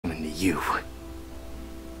you.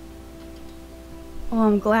 Well,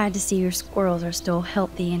 I'm glad to see your squirrels are still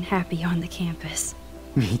healthy and happy on the campus.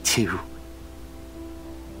 Me too.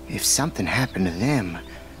 If something happened to them...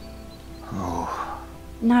 Oh...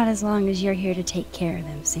 Not as long as you're here to take care of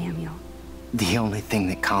them, Samuel. The only thing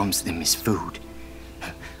that calms them is food.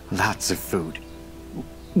 Lots of food.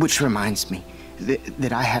 Which reminds me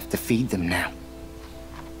that I have to feed them now.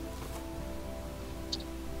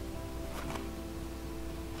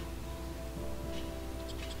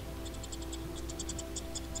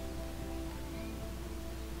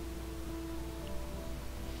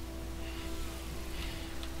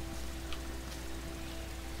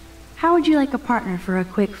 How would you like a partner for a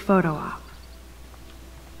quick photo op?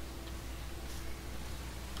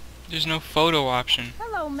 There's no photo option.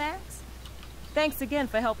 Hello, Max. Thanks again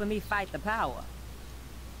for helping me fight the power.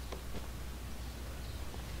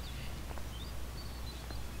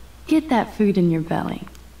 Get that food in your belly.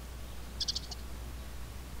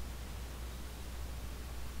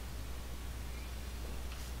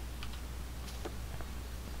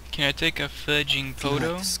 Can I take a fudging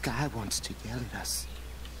photo? Like the sky wants to yell at us.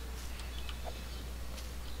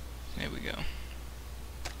 There we go.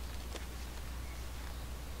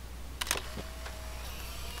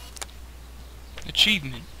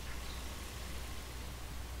 Achievement.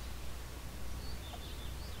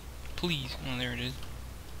 Please. Oh, there it is.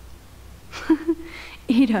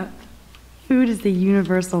 Eat up. Food is the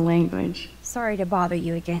universal language. Sorry to bother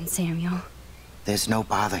you again, Samuel. There's no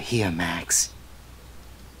bother here, Max.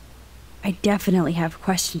 I definitely have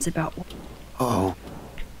questions about... Oh.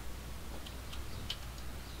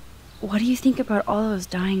 What do you think about all those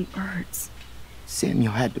dying birds?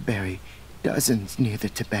 Samuel had to bury dozens near the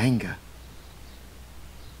Tobanga.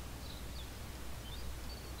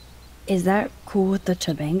 Is that cool with the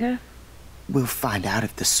Tobanga? We'll find out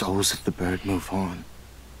if the souls of the bird move on.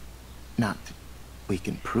 Not that we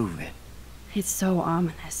can prove it. It's so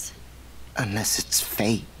ominous. Unless it's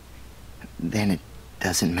fate, then it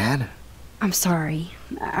doesn't matter. I'm sorry.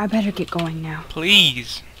 I better get going now.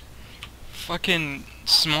 Please. Fucking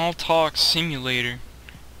small talk simulator.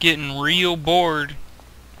 Getting real bored.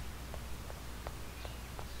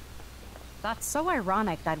 That's so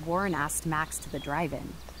ironic that Warren asked Max to the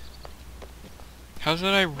drive-in. How's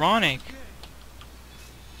that ironic?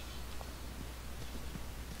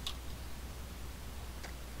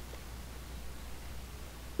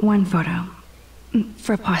 One photo.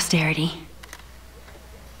 For posterity.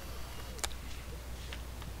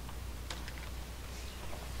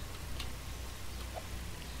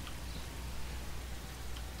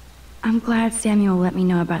 I'm glad Samuel let me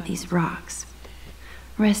know about these rocks.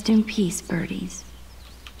 Rest in peace, birdies.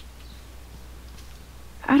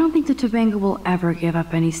 I don't think the Tobanga will ever give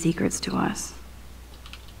up any secrets to us.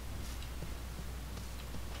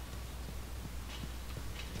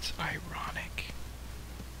 It's ironic.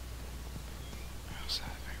 How's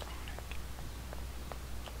that ironic?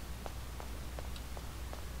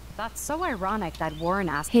 That's so ironic that Warren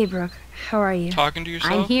asked... Hey, Brooke. How are you? Talking to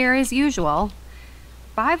yourself? I'm here as usual.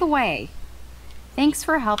 By the way, thanks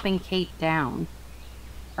for helping Kate down.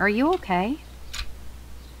 Are you okay?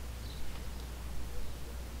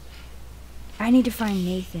 I need to find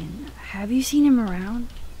Nathan. Have you seen him around?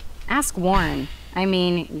 Ask Warren. I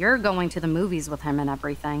mean, you're going to the movies with him and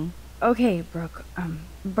everything. Okay, Brooke.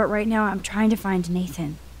 But right now I'm trying to find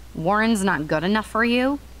Nathan. Warren's not good enough for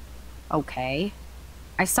you? Okay.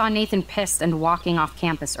 I saw Nathan pissed and walking off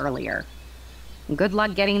campus earlier. Good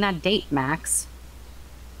luck getting that date, Max.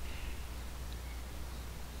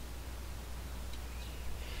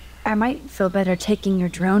 I might feel better taking your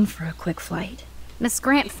drone for a quick flight. Miss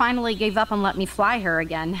Grant finally gave up and let me fly her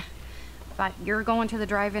again. But you're going to the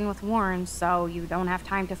drive-in with Warren, so you don't have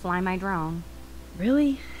time to fly my drone.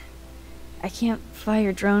 Really? I can't fly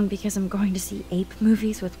your drone because I'm going to see ape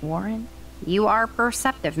movies with Warren? You are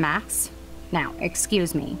perceptive, Max. Now,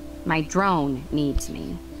 excuse me. My drone needs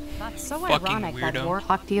me. That's so Fucking ironic weirdo. that Warren...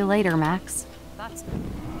 Talk to you later, Max. That's...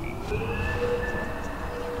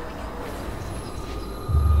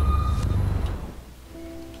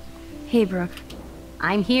 Hey, Brooke.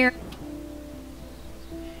 I'm here.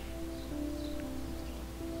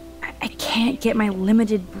 I can't get my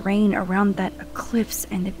limited brain around that eclipse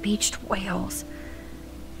and the beached whales.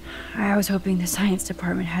 I was hoping the science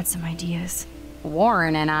department had some ideas.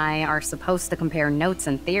 Warren and I are supposed to compare notes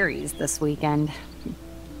and theories this weekend.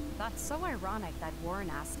 That's so ironic that Warren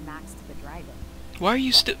asked Max to the drive-in. Why are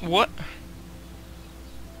you still... What?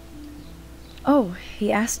 Oh,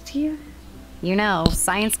 he asked you? You know,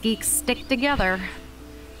 science geeks stick together.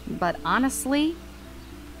 But honestly...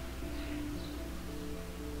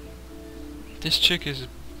 This chick is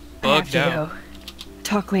bugged I have out. to go.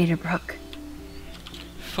 Talk later, Brooke.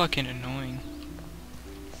 Fucking annoying.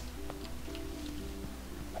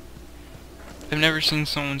 I've never seen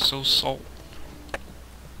someone so salt.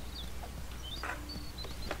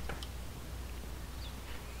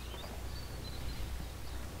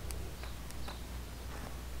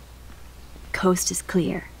 Coast is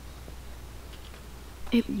clear.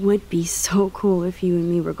 It would be so cool if you and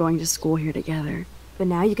me were going to school here together. But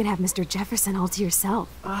now you can have Mr. Jefferson all to yourself.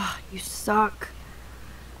 Ah, you suck.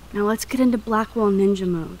 Now let's get into Blackwell Ninja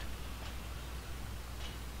mode.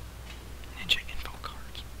 Ninja info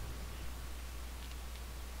cards.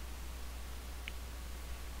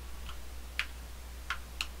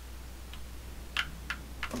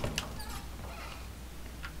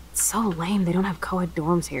 It's so lame they don't have co-ed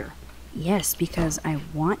dorms here. Yes, because I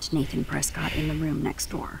want Nathan Prescott in the room next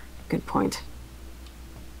door. Good point.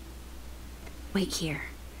 Wait here.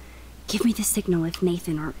 Give me the signal if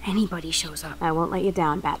Nathan or anybody shows up. I won't let you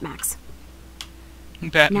down, Batmax.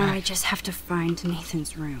 Batman. Now I just have to find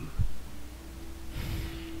Nathan's room.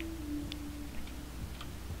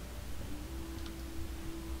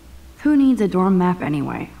 Who needs a dorm map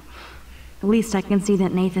anyway? At least I can see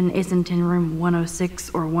that Nathan isn't in room 106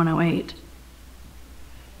 or 108.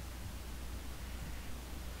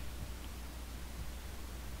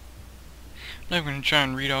 I'm not gonna try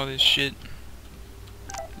and read all this shit.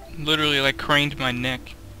 Literally like craned my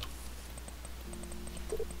neck.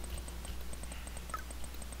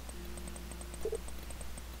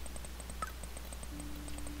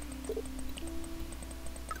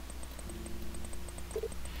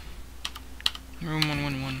 Room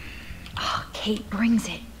 111. Oh, Kate brings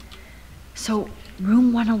it. So,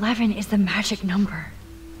 room 111 is the magic number.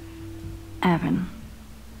 Evan.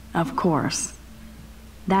 Of course.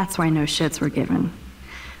 That's why no shits were given.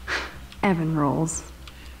 Evan rolls.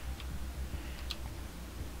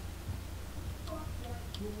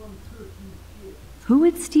 Who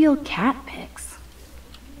would steal cat pics?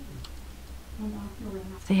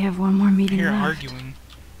 They have one more meeting Here left. arguing.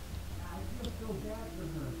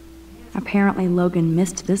 Apparently Logan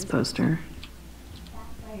missed this poster.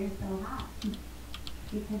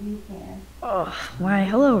 Oh, why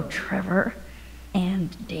hello, Trevor.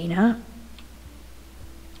 And Dana.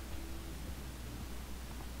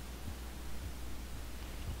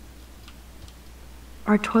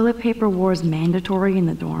 Are toilet paper wars mandatory in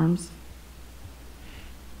the dorms?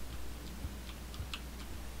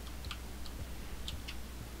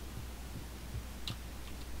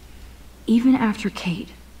 Even after Kate,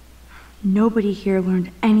 nobody here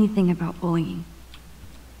learned anything about bullying.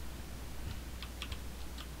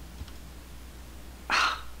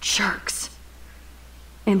 Oh, jerks.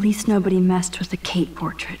 At least nobody messed with the Kate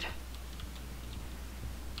portrait.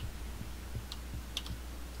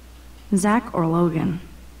 Zach or Logan?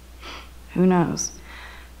 Who knows?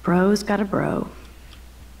 Bro's got a bro.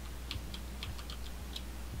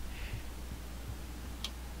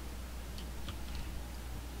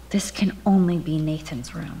 This can only be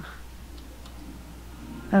Nathan's room.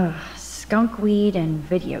 Ugh, skunk weed and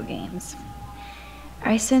video games.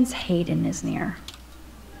 I sense Hayden is near.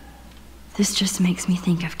 This just makes me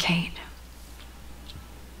think of Kate.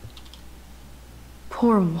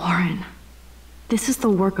 Poor Warren. This is the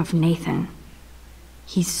work of Nathan.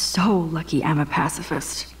 He's so lucky I'm a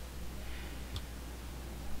pacifist.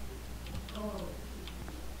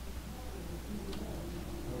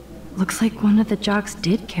 Looks like one of the jocks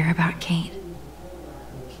did care about Kate.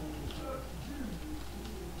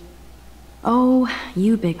 Oh,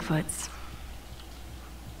 you Bigfoots.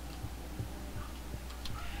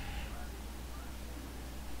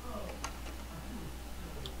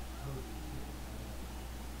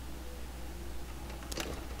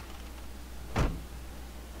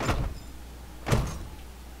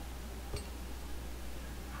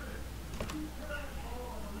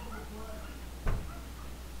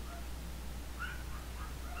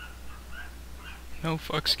 No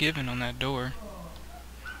fucks given on that door.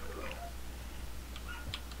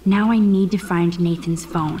 Now I need to find Nathan's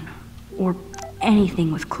phone, or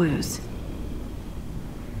anything with clues.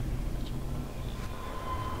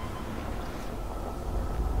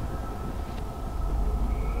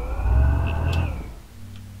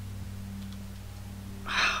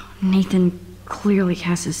 Nathan clearly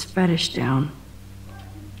has his fetish down.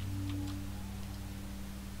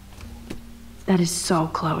 That is so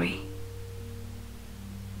Chloe.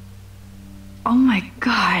 Oh my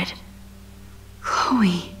god.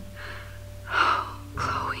 Chloe. Oh,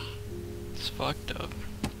 Chloe. It's fucked up.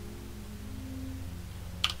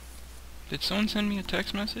 Did someone send me a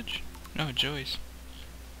text message? No, Joyce.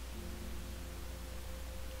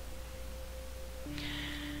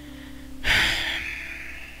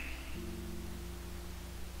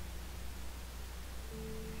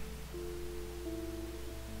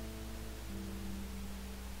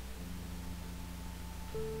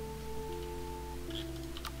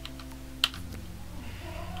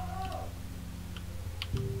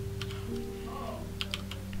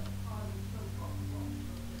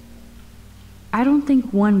 I don't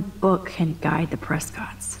think one book can guide the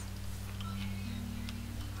Prescotts.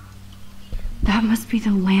 That must be the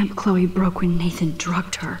lamp Chloe broke when Nathan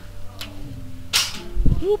drugged her.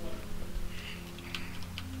 Oops.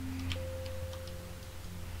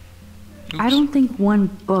 I don't think one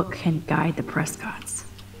book can guide the Prescotts.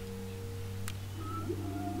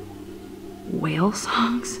 Whale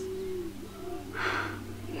songs?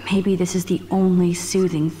 Maybe this is the only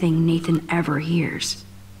soothing thing Nathan ever hears.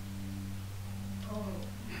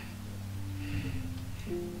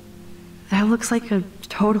 That looks like a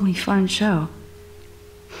totally fun show.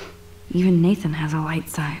 Even Nathan has a light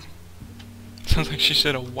side. Sounds like she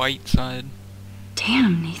said a white side.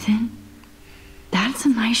 Damn, Nathan. That's a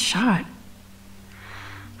nice shot.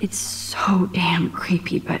 It's so damn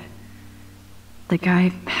creepy, but the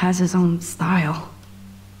guy has his own style.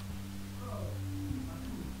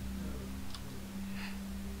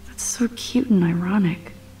 That's so cute and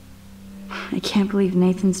ironic. I can't believe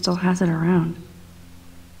Nathan still has it around.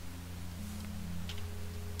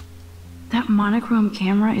 That monochrome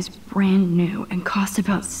camera is brand new and cost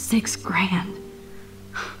about $6 grand.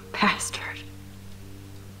 Bastard.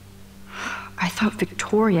 I thought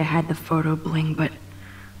Victoria had the photo bling, but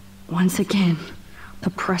once again, the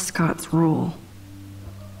Prescotts rule.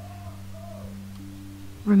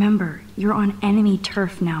 Remember, you're on enemy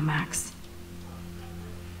turf now, Max.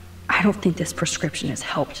 I don't think this prescription has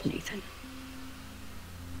helped, Nathan.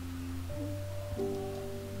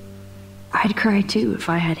 I'd cry too if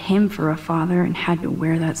I had him for a father and had to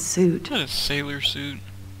wear that suit. Not a sailor suit.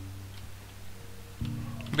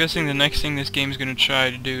 I'm guessing the next thing this game's gonna try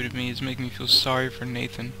to do to me is make me feel sorry for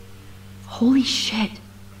Nathan. Holy shit.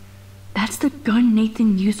 That's the gun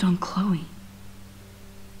Nathan used on Chloe.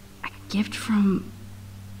 A gift from...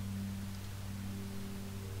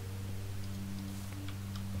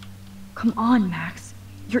 Come on, Max.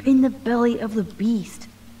 You're in the belly of the beast.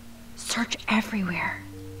 Search everywhere.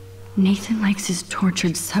 Nathan likes his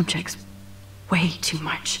tortured subjects way too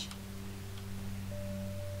much.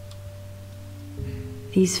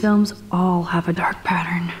 These films all have a dark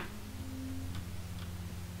pattern.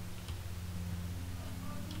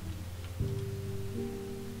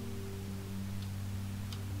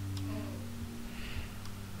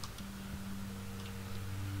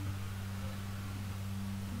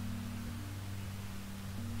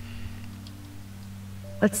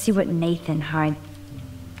 Let's see what Nathan hides.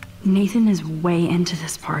 Nathan is way into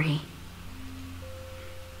this party.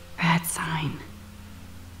 Bad sign.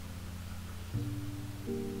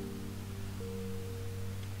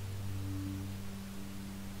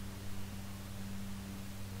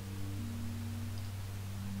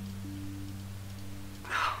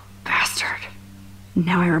 Bastard.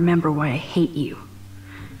 Now I remember why I hate you.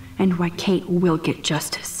 And why Kate will get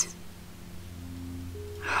justice.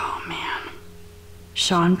 Oh man.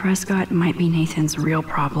 Sean Prescott might be Nathan's real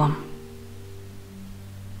problem.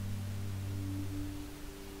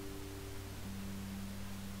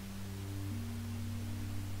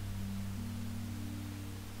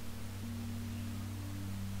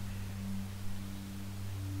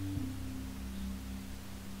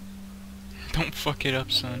 Don't fuck it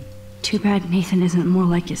up, son. Too bad Nathan isn't more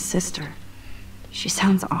like his sister. She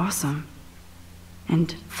sounds awesome.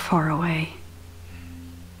 And far away.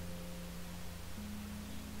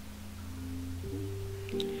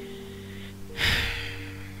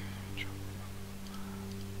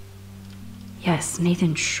 Yes,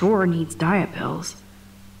 Nathan sure needs diet pills.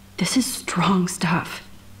 This is strong stuff.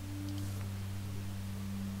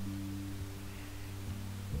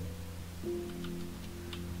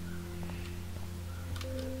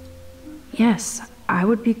 Yes, I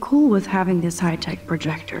would be cool with having this high-tech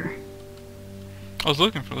projector. I was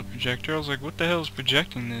looking for the projector. I was like, what the hell is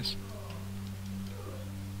projecting this?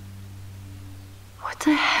 What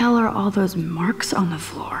the hell are all those marks on the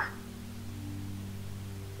floor?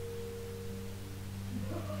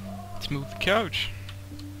 Let's move the couch.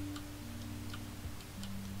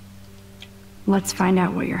 Let's find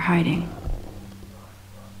out what you're hiding.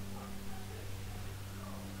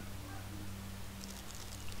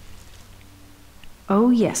 Oh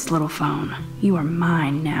yes, little phone. You are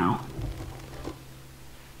mine now.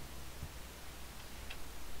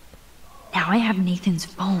 Now I have Nathan's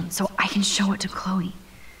phone, so I can show it to Chloe.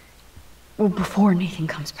 Well, before Nathan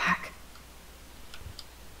comes back.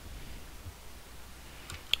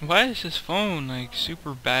 Why is his phone like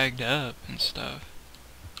super bagged up and stuff?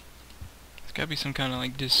 It's gotta be some kind of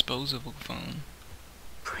like disposable phone.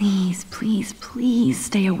 Please, please, please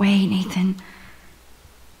stay away, Nathan.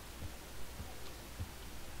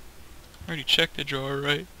 I already checked the drawer,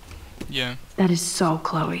 right? Yeah. That is so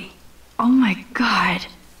Chloe. Oh my god.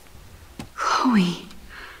 Chloe.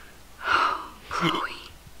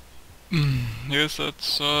 Chloe. Guess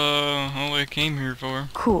that's all I came here for.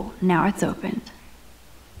 Cool, now it's opened.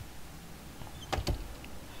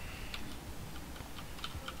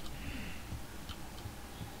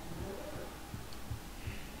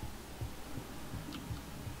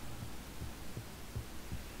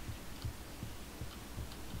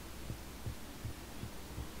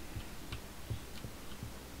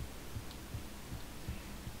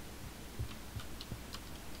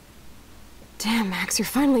 Damn, Max, you're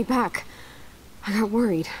finally back. I got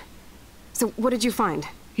worried. So, what did you find?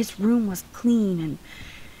 His room was clean and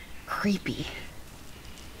creepy.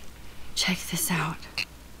 Check this out.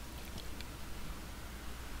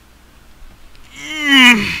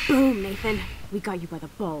 Boom, Nathan. We got you by the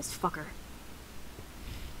balls, fucker.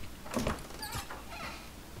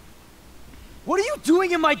 What are you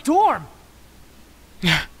doing in my dorm?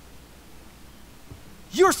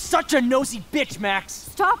 You're such a nosy bitch, Max.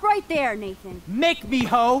 Stop right there, Nathan. Make me,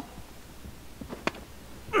 ho.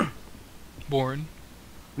 Bored.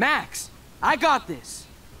 Max, I got this.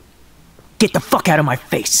 Get the fuck out of my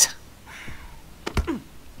face.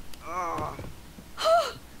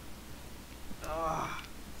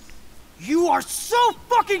 You are so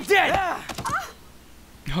fucking dead.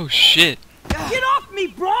 Oh shit. Get off me,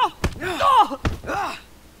 bro.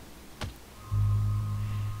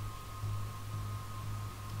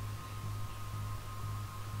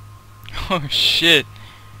 Oh shit.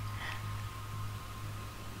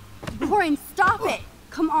 Warren, stop it!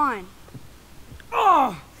 Come on.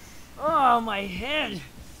 Oh, my head.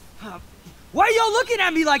 Why are y'all looking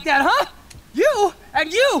at me like that, huh? You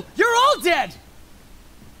and you're all dead.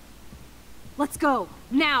 Let's go,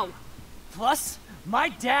 now! Plus, my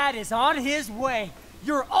dad is on his way.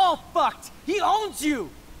 You're all fucked. He owns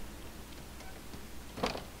you.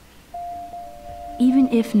 Even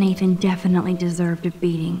if Nathan definitely deserved a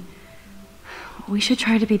beating, we should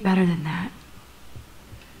try to be better than that.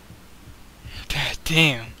 God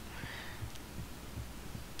damn.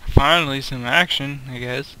 Finally some action, I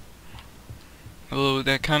guess. Although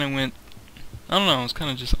that kind of went, I don't know, it was kind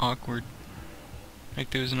of just awkward. Like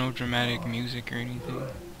there was no dramatic music or anything.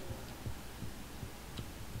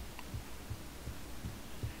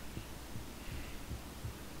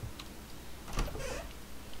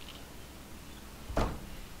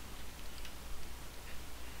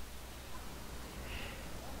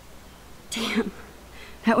 Damn,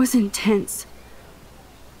 that was intense.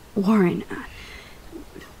 Warren,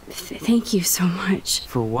 thank you so much.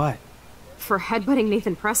 For what? For headbutting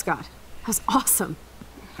Nathan Prescott. That was awesome.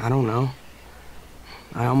 I don't know.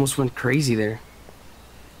 I almost went crazy there.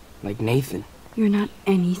 Like Nathan. You're not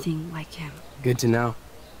anything like him. Good to know.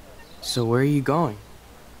 So where are you going?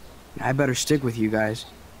 I better stick with you guys.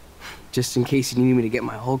 Just in case you need me to get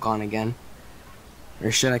my Hulk on again.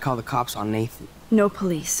 Or should I call the cops on Nathan? No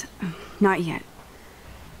police. Not yet.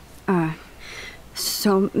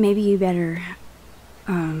 So maybe you better,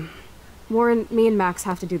 Warren, me and Max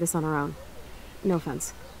have to do this on our own. No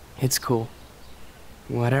offense. It's cool.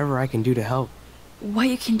 Whatever I can do to help. What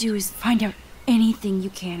you can do is find out anything you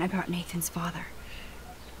can about Nathan's father.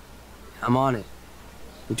 I'm on it.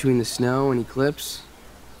 Between the snow and eclipse,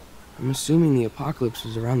 I'm assuming the apocalypse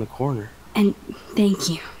is around the corner. And thank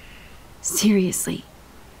you. Seriously.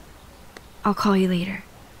 I'll call you later.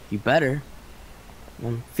 You better.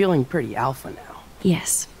 I'm feeling pretty alpha now.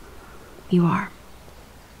 Yes, you are.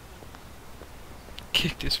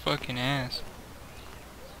 Kicked his fucking ass.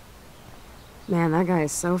 Man, that guy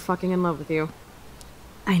is so fucking in love with you.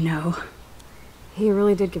 I know. He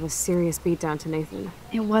really did give a serious beatdown to Nathan.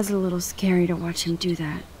 It was a little scary to watch him do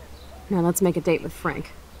that. Now let's make a date with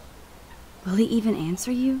Frank. Will he even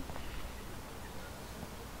answer you?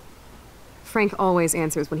 Frank always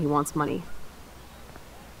answers when he wants money.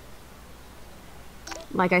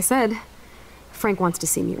 Like I said, Frank wants to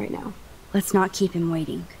see me right now. Let's not keep him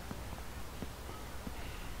waiting.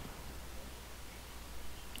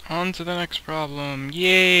 On to the next problem.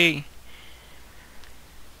 Yay!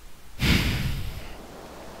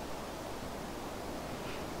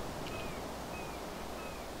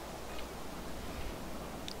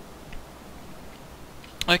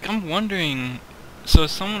 Like, I'm wondering, so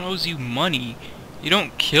if someone owes you money, you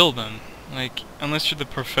don't kill them. Like, unless you're the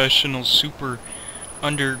professional super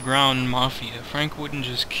underground mafia. Frank wouldn't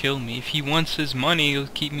just kill me. If he wants his money, he'll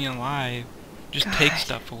keep me alive. Just take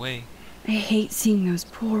stuff away. I hate seeing those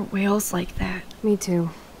poor whales like that. Me too.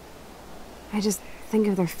 I just think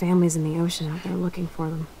of their families in the ocean out there looking for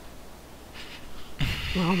them.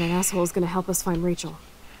 Well, that asshole's gonna help us find Rachel.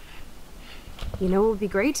 You know what would be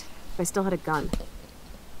great? If I still had a gun.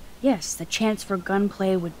 Yes, the chance for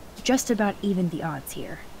gunplay would just about evened the odds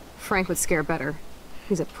here. Frank would scare better.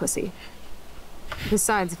 He's a pussy.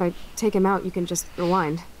 Besides, if I take him out, you can just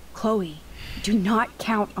rewind. Chloe, do not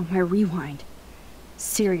count on my rewind.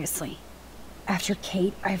 Seriously. After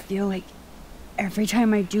Kate, I feel like every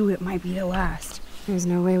time I do, it might be the last. There's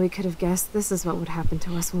no way we could have guessed this is what would happen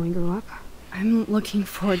to us when we grew up. I'm looking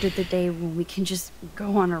forward to the day when we can just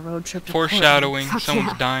go on a road trip to Foreshadowing. Fuck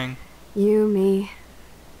Someone's yeah. dying. You, me,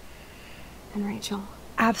 and Rachel.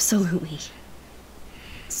 Absolutely.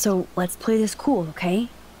 So let's play this cool, okay?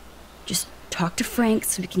 Just talk to Frank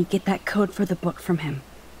so we can get that code for the book from him.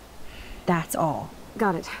 That's all.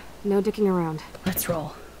 Got it. No dicking around. Let's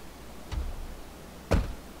roll.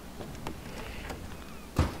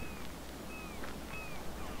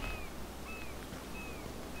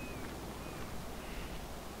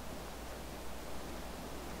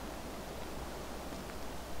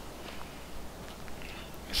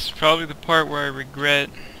 This is probably the part where I regret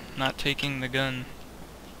not taking the gun.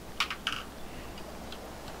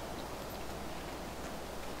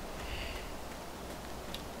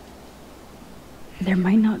 There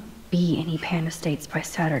might not be any Pan Estates by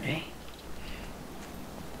Saturday.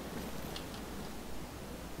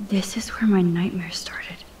 This is where my nightmare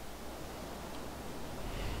started.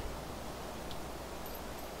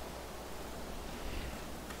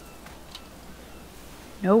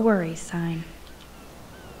 No worries sign.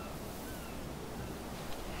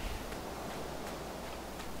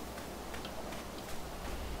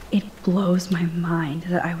 It blows my mind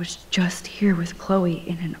that I was just here with Chloe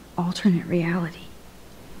in an alternate reality.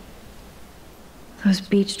 Those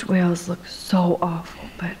beached whales look so awful,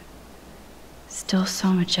 but still so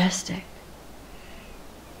majestic.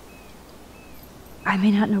 I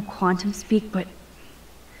may not know quantum speak, but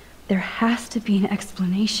there has to be an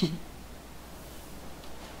explanation.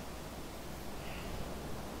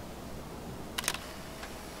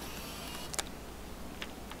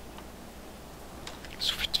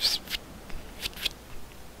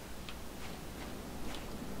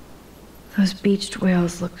 Those beached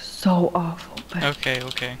whales look so awful, but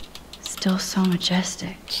Okay. still so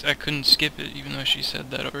majestic. I couldn't skip it even though she said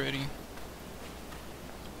that already.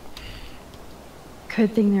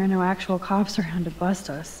 Good thing there are no actual cops around to bust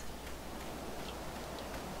us.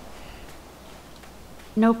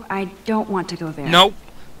 Nope, I don't want to go there.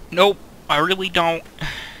 Nope, I really don't.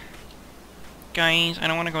 Guys, I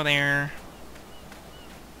don't want to go there.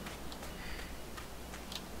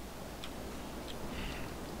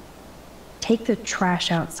 Take the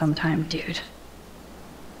trash out sometime, dude.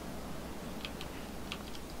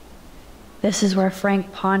 This is where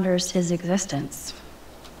Frank ponders his existence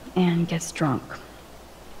and gets drunk.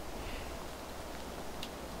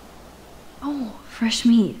 Oh, fresh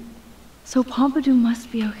meat. So Pompidou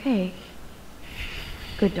must be okay.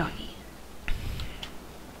 Good doggy.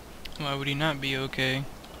 Why would he not be okay?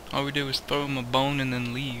 All we did was throw him a bone and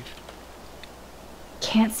then leave.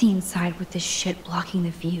 Can't see inside with this shit blocking the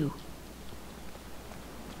view.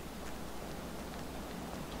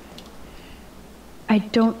 I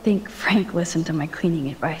don't think Frank listened to my cleaning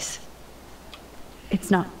advice. It's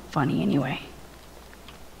not funny anyway.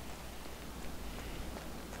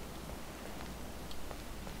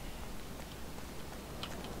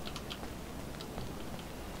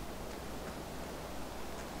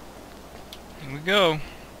 Here we go.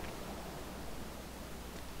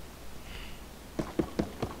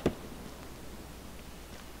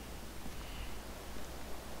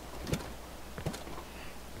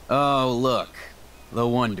 Oh, look. The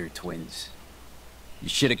Wonder Twins. You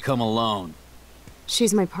should have come alone.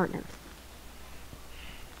 She's my partner.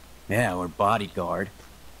 Yeah, or bodyguard.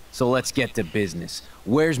 So let's get to business.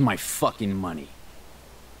 Where's my fucking money?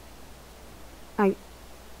 I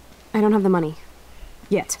don't have the money.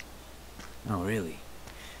 Yet. Oh, really?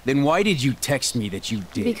 Then why did you text me that you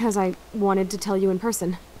did? Because I wanted to tell you in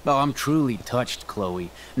person. Oh, I'm truly touched, Chloe.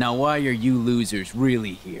 Now why are you losers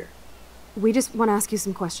really here? We just want to ask you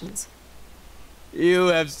some questions. You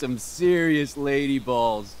have some serious lady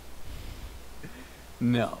balls.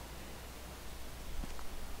 No.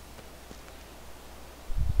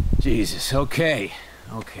 Jesus, okay.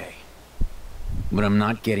 But I'm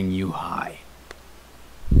not getting you high.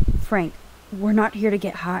 Frank, we're not here to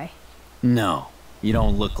get high. No, you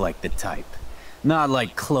don't look like the type. Not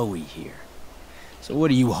like Chloe here. So what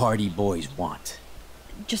do you hardy boys want?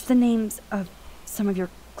 Just the names of some of your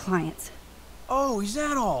clients. Oh, is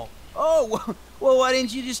that all? Oh, well, why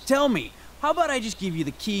didn't you just tell me? How about I just give you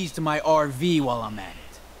the keys to my RV while I'm at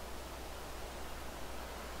it?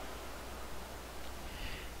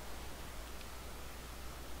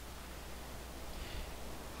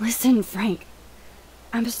 Listen, Frank.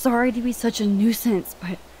 I'm sorry to be such a nuisance,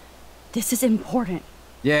 but This is important.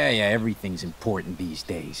 Yeah, everything's important these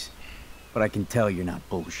days. But I can tell you're not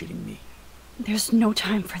bullshitting me. There's no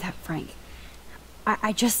time for that, Frank.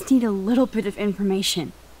 I just need a little bit of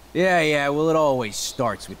information. Yeah, well, it always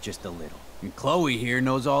starts with just a little. And Chloe here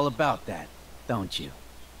knows all about that, don't you?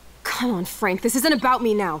 Come on, Frank, this isn't about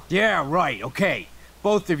me now. Yeah, right, okay.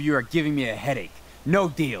 Both of you are giving me a headache. No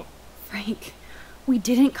deal. Frank, we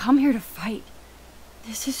didn't come here to fight.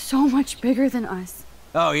 This is so much bigger than us.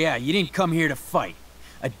 Oh yeah, you didn't come here to fight.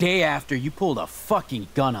 A day after, you pulled a fucking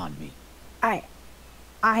gun on me. I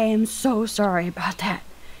am so sorry about that.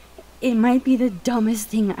 It might be the dumbest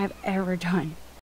thing I've ever done.